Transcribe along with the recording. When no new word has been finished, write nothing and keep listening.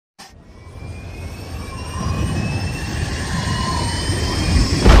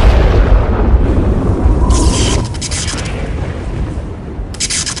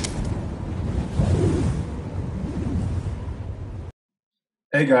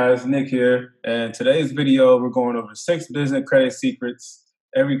Hey guys, Nick here. And today's video, we're going over 6 business credit secrets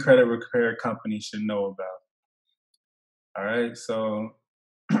every credit repair company should know about. All right, so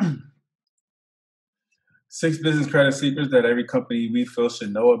 6 business credit secrets that every company we feel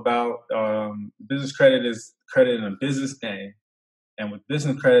should know about. Business credit is credit in a business name. And with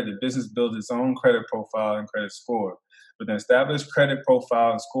business credit, the business builds its own credit profile and credit score. With an established credit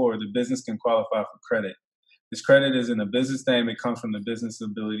profile and score, the business can qualify for credit. This credit is in a business name. It comes from the business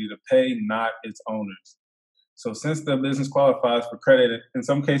ability to pay, not its owners. So since the business qualifies for credit, in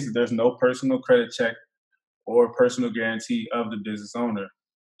some cases, there's no personal credit check or personal guarantee of the business owner.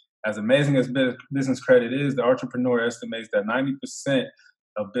 As amazing as business credit is, the entrepreneur estimates that 90%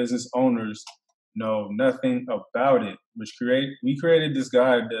 of business owners know nothing about it, we created this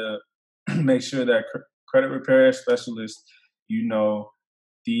guide to make sure that credit repair specialists,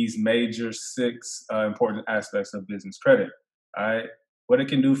 these major 6 important aspects of business credit. All right. What it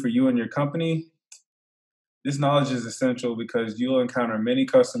can do for you and your company. This knowledge is essential because you'll encounter many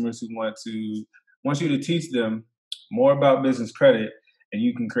customers who want you to teach them more about business credit, and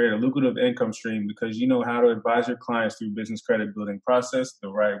you can create a lucrative income stream because you know how to advise your clients through business credit building process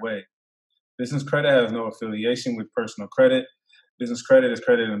the right way. Business credit has no affiliation with personal credit. Business credit is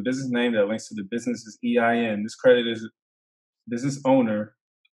credit in a business name that links to the business's EIN. This credit is business owner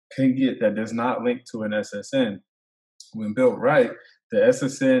can get that does not link to an SSN. When built right, the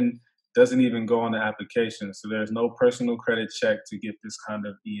SSN doesn't even go on the application, so there's no personal credit check to get this kind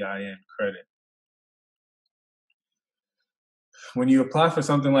of EIN credit. When you apply for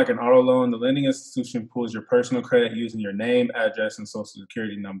something like an auto loan, the lending institution pulls your personal credit using your name, address, and social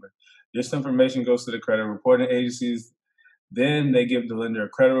security number. This information goes to the credit reporting agencies. Then they give the lender a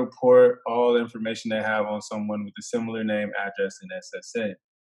credit report, all the information they have on someone with a similar name, address, and SSN.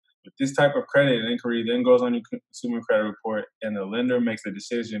 With this type of credit, an inquiry then goes on your consumer credit report, and the lender makes a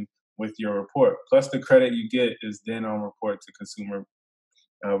decision with your report. Plus, the credit you get is then on report to consumer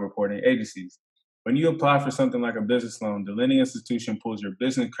reporting agencies. When you apply for something like a business loan, the lending institution pulls your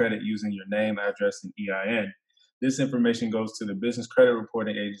business credit using your name, address, and EIN. This information goes to the business credit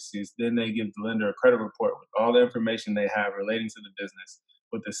reporting agencies. Then they give the lender a credit report with all the information they have relating to the business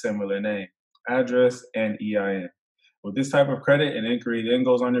with a similar name, address, and EIN. With this type of credit, an inquiry then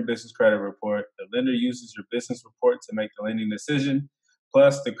goes on your business credit report. The lender uses your business report to make the lending decision.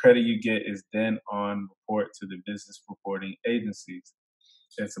 Plus, the credit you get is then on report to the business reporting agencies.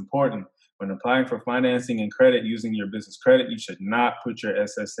 It's important. When applying for financing and credit using your business credit, you should not put your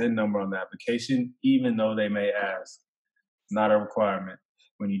SSN number on the application, even though they may ask. It's not a requirement.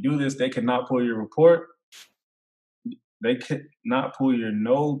 When you do this, they cannot pull your report. They cannot pull your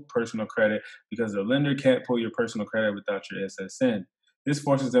no personal credit because the lender can't pull your personal credit without your SSN. This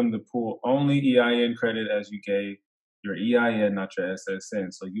forces them to pull only EIN credit as you gave your EIN, not your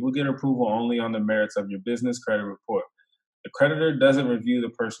SSN. So you will get approval only on the merits of your business credit report. The creditor doesn't review the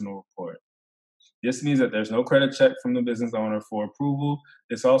personal report. This means that there's no credit check from the business owner for approval.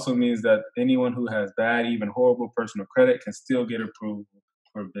 This also means that anyone who has bad, even horrible personal credit can still get approval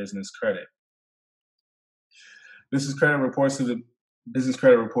for business credit. Business credit reports to the business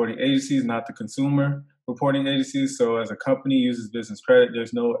credit reporting agencies, not the consumer reporting agencies. So as a company uses business credit,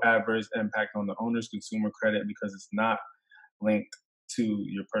 there's no adverse impact on the owner's consumer credit because it's not linked to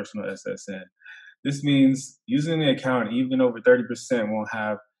your personal SSN. This means using the account even over 30% won't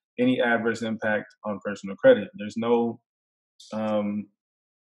have any adverse impact on personal credit. There's no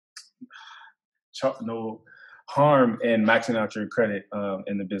no harm in maxing out your credit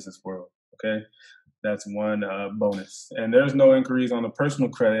in the business world. Okay, that's one bonus. And there's no inquiries on the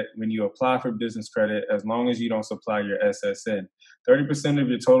personal credit when you apply for business credit as long as you don't supply your SSN. 30% of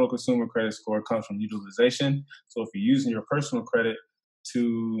your total consumer credit score comes from utilization. So if you're using your personal credit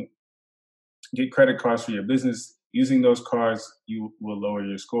to get credit cards for your business, using those cards, you will lower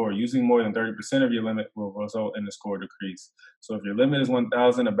your score. Using more than 30% of your limit will result in a score decrease. So if your limit is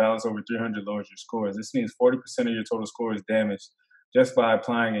 1,000, a balance over 300 lowers your scores. This means 40% of your total score is damaged just by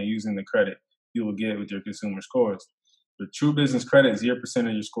applying and using the credit you will get with your consumer scores. With true business credit, 0%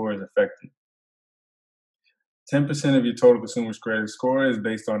 of your score is affected. 10% of your total consumer credit score is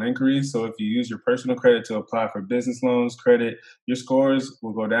based on inquiries. So if you use your personal credit to apply for business loans, credit, your scores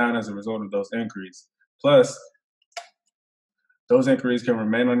will go down as a result of those inquiries. Plus, those inquiries can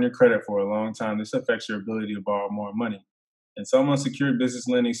remain on your credit for a long time. This affects your ability to borrow more money. And some unsecured business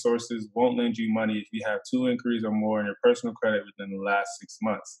lending sources won't lend you money if you have 2 inquiries or more in your personal credit within the last 6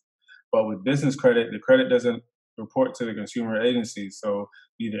 months. But with business credit, the credit doesn't report to the consumer agency, so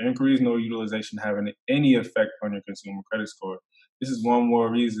neither inquiries nor utilization have any effect on your consumer credit score. This is one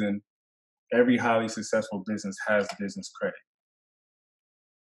more reason every highly successful business has business credit.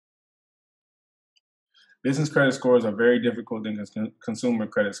 Business credit scores are very difficult than consumer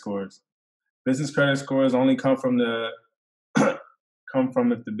credit scores. Business credit scores only come from the come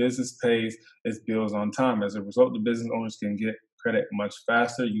from if the business pays its bills on time. As a result, the business owners can get credit much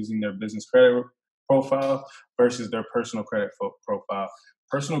faster using their business credit profile versus their personal credit profile.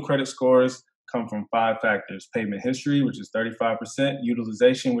 Personal credit scores come from five factors: payment history, which is 35%,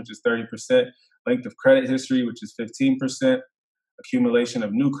 utilization, which is 30%, length of credit history, which is 15%, accumulation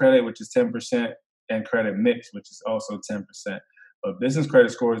of new credit, which is 10%, and credit mix, which is also 10%. But business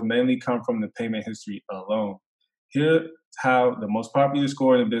credit scores mainly come from the payment history alone. Here's how the most popular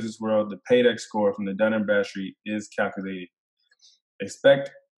score in the business world, the Paydex score from the Dun& Bradstreet, is calculated.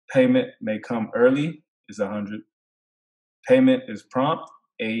 Expect payment may come early is 100. Payment is prompt,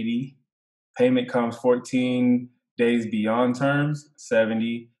 80. Payment comes 14 days beyond terms,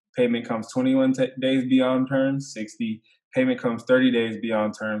 70. Payment comes 21 days beyond terms, 60. Payment comes 30 days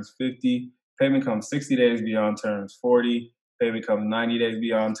beyond terms, 50. Payment comes 60 days beyond terms, 40. Payment comes 90 days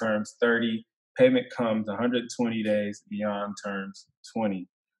beyond terms, 30. Payment comes 120 days beyond terms, 20.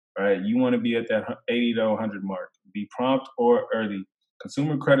 Right? You want to be at that 80 to 100 mark. Be prompt or early.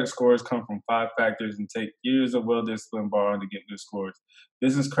 Consumer credit scores come from five factors and take years of well-disciplined borrowing to get good scores.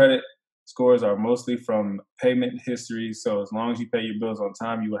 Business credit scores are mostly from payment history, so as long as you pay your bills on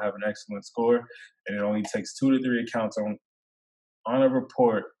time, you will have an excellent score, and it only takes 2 to 3 accounts on a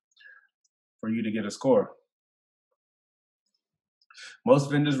report for you to get a score.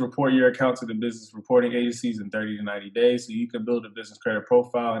 Most vendors report your account to the business reporting agencies in 30 to 90 days, so you can build a business credit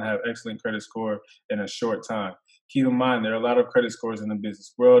profile and have excellent credit score in a short time. Keep in mind, there are a lot of credit scores in the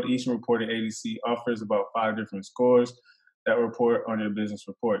business world. Each reporting agency offers about 5 different scores that report on your business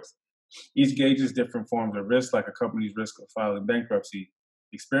reports. Each gauges different forms of risk, like a company's risk of filing bankruptcy.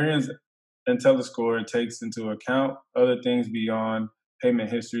 Experience IntelliScore takes into account other things beyond payment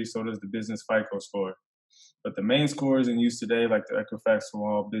history, so does the business FICO score. But the main scores in use today, like the Equifax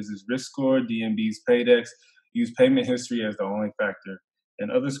Small Business Risk Score, DNB's Paydex, use payment history as the only factor.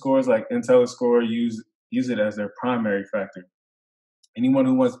 And other scores like IntelliScore use it as their primary factor. Anyone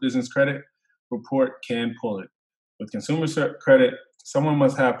who wants business credit report can pull it. With consumer credit, someone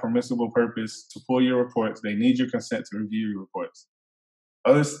must have permissible purpose to pull your reports. They need your consent to review your reports.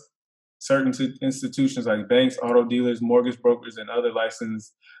 Certain institutions like banks, auto dealers, mortgage brokers, and other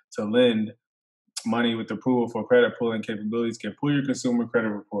licensed to lend money with approval for credit pulling capabilities can pull your consumer credit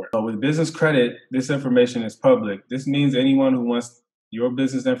report. But with business credit, this information is public. This means anyone who wants your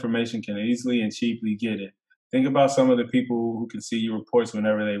business information can easily and cheaply get it. Think about some of the people who can see your reports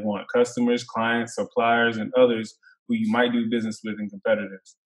whenever they want: customers, clients, suppliers, and others who you might do business with and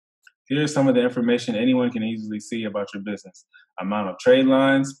competitors. Here's some of the information anyone can easily see about your business: amount of trade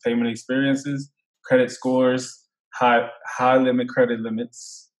lines, payment experiences, credit scores, high limit credit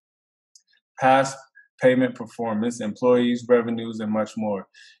limits, past payment performance, employees, revenues, and much more.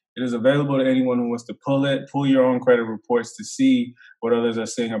 It is available to anyone who wants to pull your own credit reports to see what others are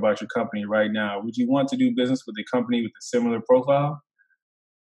saying about your company right now. Would you want to do business with a company with a similar profile?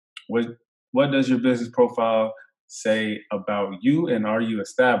 What does your business profile say about you, and are you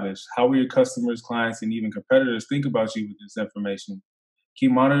established? How will your customers, clients, and even competitors think about you with this information?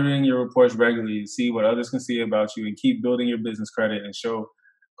 Keep monitoring your reports regularly to see what others can see about you, and keep building your business credit and show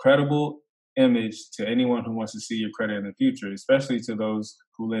credible image to anyone who wants to see your credit in the future, especially to those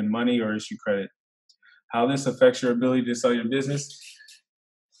who lend money or issue credit. How this affects your ability to sell your business?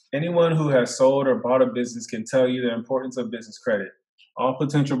 Anyone who has sold or bought a business can tell you the importance of business credit. All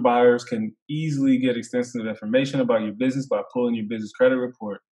potential buyers can easily get extensive information about your business by pulling your business credit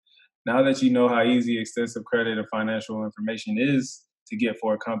report. Now that you know how easy extensive credit and financial information is to get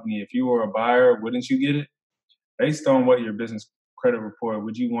for a company, if you were a buyer, wouldn't you get it? Based on what your business credit report,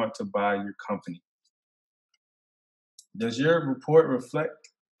 would you want to buy your company? Does your report reflect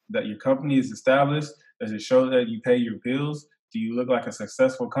that your company is established? Does it show that you pay your bills? Do you look like a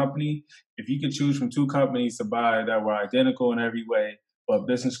successful company? If you could choose from 2 companies to buy that were identical in every way, but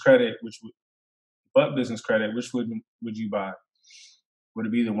business credit, which would you buy? Would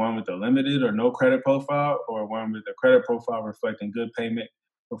it be the one with a limited or no credit profile, or one with a credit profile reflecting good payment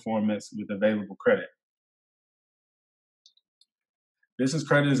performance with available credit? Business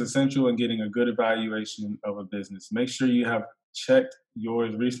credit is essential in getting a good evaluation of a business. Make sure you have checked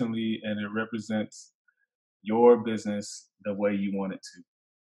yours recently and it represents your business the way you want it to.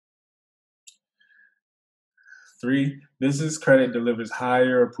 3, business credit delivers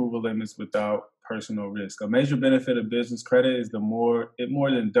higher approval limits without personal risk. A major benefit of business credit is it more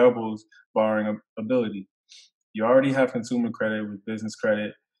than doubles borrowing ability. You already have consumer credit. With business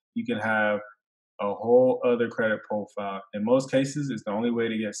credit, you can have a whole other credit profile. In most cases, it's the only way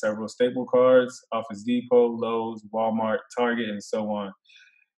to get several staple cards, Office Depot, Lowe's, Walmart, Target, and so on.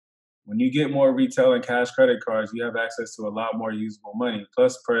 When you get more retail and cash credit cards, you have access to a lot more usable money.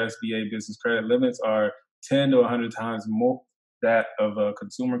 Plus, per SBA business credit limits are 10 to 100 times more that of a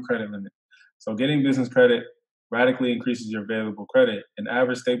consumer credit limit. So, getting business credit radically increases your available credit. An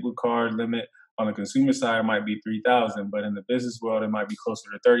average staple card limit on the consumer side might be 3,000, but in the business world, it might be closer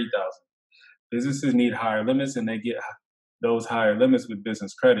to 30,000. Businesses need higher limits, and they get those higher limits with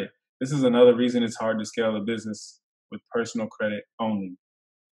business credit. This is another reason it's hard to scale a business with personal credit only.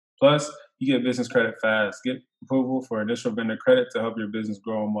 Plus, you get business credit fast. Get approval for initial vendor credit to help your business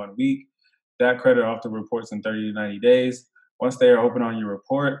grow in 1 week. That credit often reports in 30 to 90 days. Once they are open on your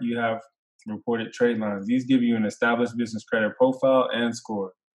report, you have reported trade lines. These give you an established business credit profile and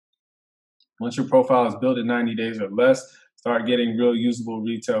score. Once your profile is built in 90 days or less, start getting real usable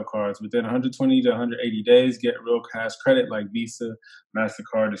retail cards. Within 120 to 180 days, get real cash credit like Visa,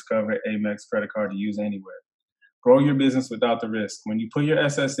 MasterCard, Discover, Amex credit card to use anywhere. Grow your business without the risk. When you put your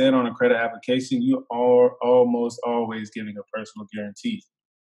SSN on a credit application, you are almost always giving a personal guarantee.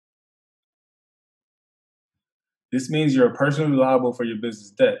 This means you're personally liable for your business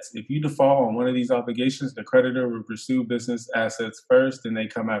debts. If you default on one of these obligations, the creditor will pursue business assets first, and they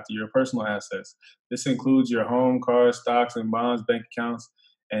come after your personal assets. This includes your home, cars, stocks, and bonds, bank accounts,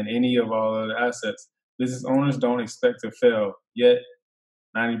 and any of all other assets. Business owners don't expect to fail, yet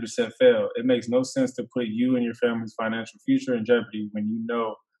 90% fail. It makes no sense to put you and your family's financial future in jeopardy when you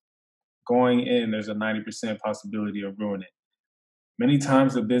know going in there's a 90% possibility of ruining it. Many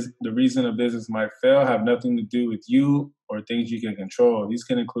times the reason a business might fail have nothing to do with you or things you can control. These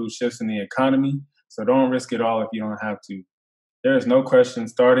can include shifts in the economy, so don't risk it all if you don't have to. There is no question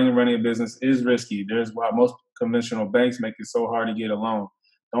starting and running a business is risky. There's why most conventional banks make it so hard to get a loan.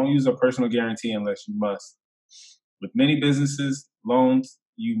 Don't use a personal guarantee unless you must. With many businesses, loans,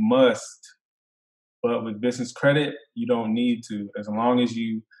 you must, but with business credit, you don't need to, as long as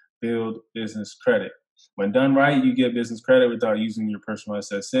you build business credit. When done right, you get business credit without using your personal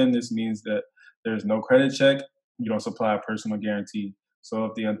SSN. This means that there's no credit check. You don't supply a personal guarantee. So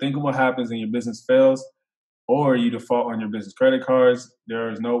if the unthinkable happens and your business fails, or you default on your business credit cards,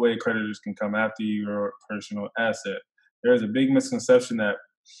 there is no way creditors can come after your personal asset. There is a big misconception that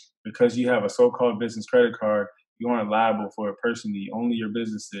because you have a so-called business credit card, you aren't liable for it personally, only your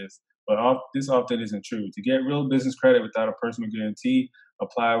business is. But this often isn't true. To get real business credit without a personal guarantee,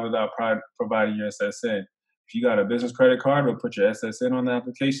 apply without providing your SSN. If you got a business credit card but put your SSN on the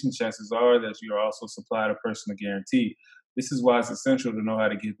application, chances are that you are also supplied a personal guarantee. This is why it's essential to know how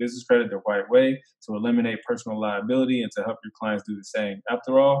to get business credit the right way to eliminate personal liability and to help your clients do the same.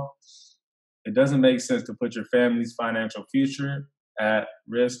 After all, it doesn't make sense to put your family's financial future at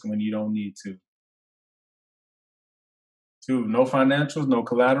risk when you don't need to. 2, no financials, no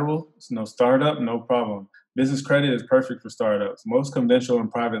collateral, no startup, no problem. Business credit is perfect for startups. Most conventional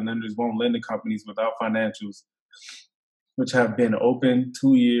and private lenders won't lend to companies without financials, which have been open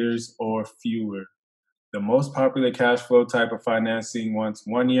 2 years or fewer. The most popular cash flow type of financing wants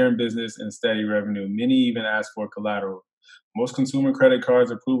 1 year in business and steady revenue. Many even ask for collateral. Most consumer credit cards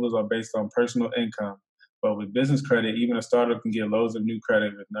approvals are based on personal income, but with business credit, even a startup can get loads of new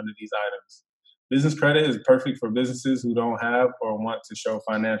credit with none of these items. Business credit is perfect for businesses who don't have or want to show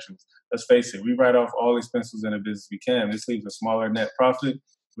financials. Let's face it, we write off all expenses in a business we can. This leaves a smaller net profit,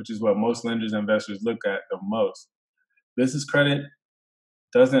 which is what most lenders and investors look at the most. Business credit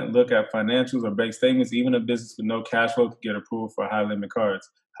doesn't look at financials or bank statements. Even a business with no cash flow can get approval for high limit cards,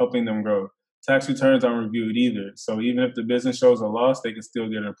 helping them grow. Tax returns aren't reviewed either, so even if the business shows a loss, they can still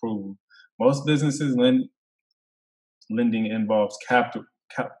get an approval. Most businesses lending involves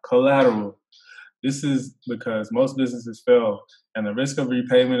collateral. This is because most businesses fail, and the risk of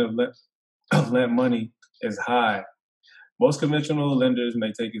repayment of lent money is high. Most conventional lenders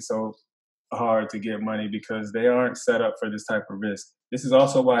may take it so hard to get money because they aren't set up for this type of risk. This is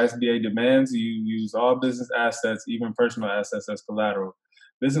also why SBA demands you use all business assets, even personal assets, as collateral.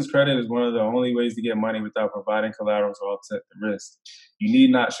 Business credit is one of the only ways to get money without providing collateral to offset the risk. You need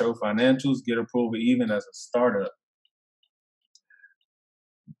not show financials, get approval even as a startup.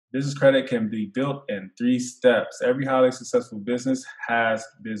 Business credit can be built in 3 steps. Every highly successful business has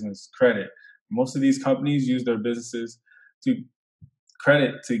business credit. Most of these companies use their businesses to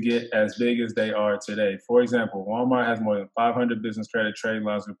credit to get as big as they are today. For example, Walmart has more than 500 business credit trade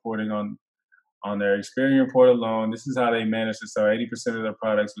lines reporting on their Experian report alone. This is how they manage to sell 80% of their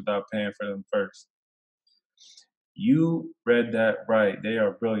products without paying for them first. You read that right. They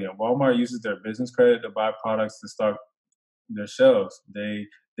are brilliant. Walmart uses their business credit to buy products to stock their shelves. They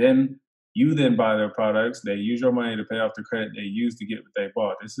then You then buy their products. They use your money to pay off the credit they used to get what they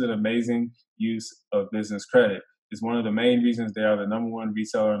bought. This is an amazing use of business credit. It's one of the main reasons they are the number one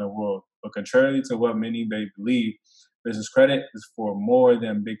retailer in the world. But contrary to what many may believe, business credit is for more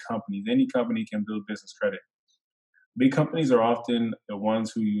than big companies. Any company can build business credit. Big companies are often the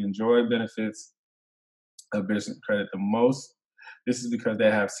ones who enjoy benefits of business credit the most. This is because they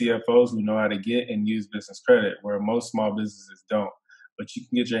have CFOs who know how to get and use business credit, where most small businesses don't. But you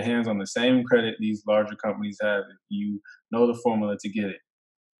can get your hands on the same credit these larger companies have if you know the formula to get it.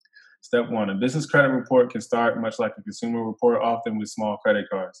 Step one, a business credit report can start much like a consumer report, often with small credit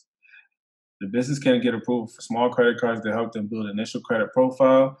cards. The business can get approval for small credit cards to help them build an initial credit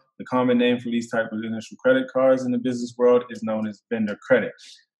profile. The common name for these type of initial credit cards in the business world is known as vendor credit.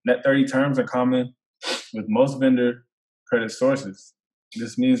 Net 30 terms are common with most vendor credit sources.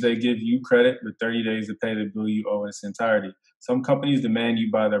 This means they give you credit with 30 days to pay the bill you owe in its entirety. Some companies demand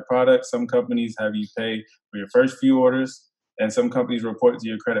you buy their product. Some companies have you pay for your first few orders. And some companies report to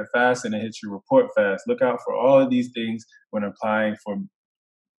your credit fast and it hits your report fast. Look out for all of these things when applying for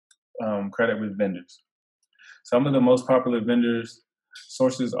credit with vendors. Some of the most popular vendors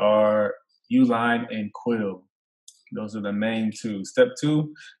sources are Uline and Quill. Those are the main two. Step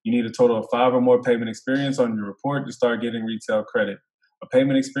two, you need a total of 5 or more payment experience on your report to start getting retail credit. A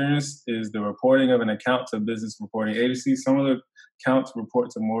payment experience is the reporting of an account to business reporting agencies. Some of the accounts report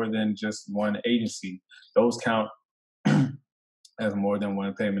to more than just one agency. Those count as more than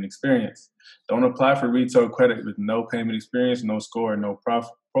one payment experience. Don't apply for retail credit with no payment experience, no score, no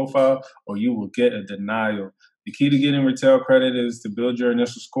profile, or you will get a denial. The key to getting retail credit is to build your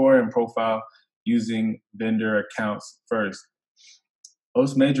initial score and profile using vendor accounts first.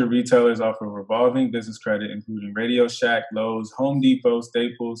 Most major retailers offer revolving business credit, including Radio Shack, Lowe's, Home Depot,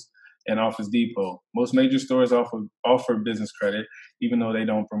 Staples, and Office Depot. Most major stores offer business credit, even though they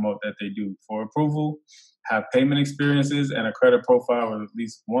don't promote that they do. For approval, have payment experiences and a credit profile with at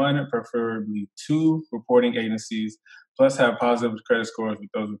least one, preferably 2 reporting agencies, plus have positive credit scores with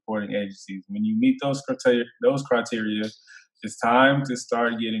those reporting agencies. When you meet those criteria, it's time to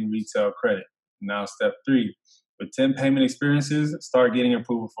start getting retail credit. Now, step 3. With 10 payment experiences, start getting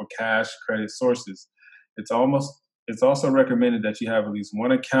approval for cash credit sources. It's also recommended that you have at least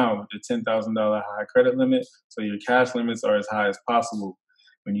one account with a $10,000 high credit limit, so your cash limits are as high as possible.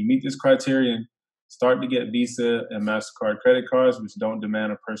 When you meet this criterion, start to get Visa and MasterCard credit cards, which don't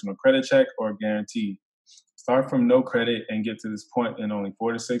demand a personal credit check or guarantee. Start from no credit and get to this point in only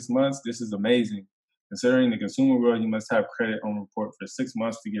 4 to 6 months. This is amazing. Considering the consumer world, you must have credit on report for 6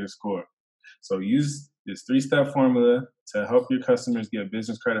 months to get a score. So use this 3-step formula to help your customers get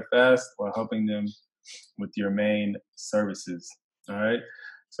business credit fast while helping them with your main services. All right.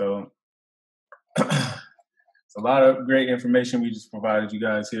 So it's a lot of great information we just provided you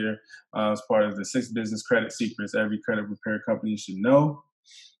guys here as part of the 6 business credit secrets every credit repair company should know.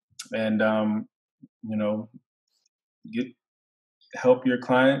 And, help your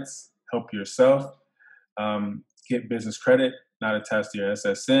clients, help yourself, get business credit, not attached to your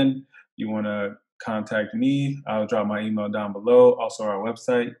SSN. You want to contact me, I'll drop my email down below. Also, our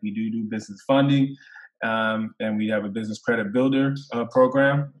website, we do business funding, and we have a business credit builder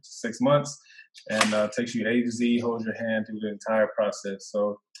program, which is 6 months, and takes you A to Z, holds your hand through the entire process.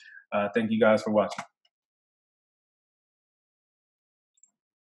 So thank you guys for watching.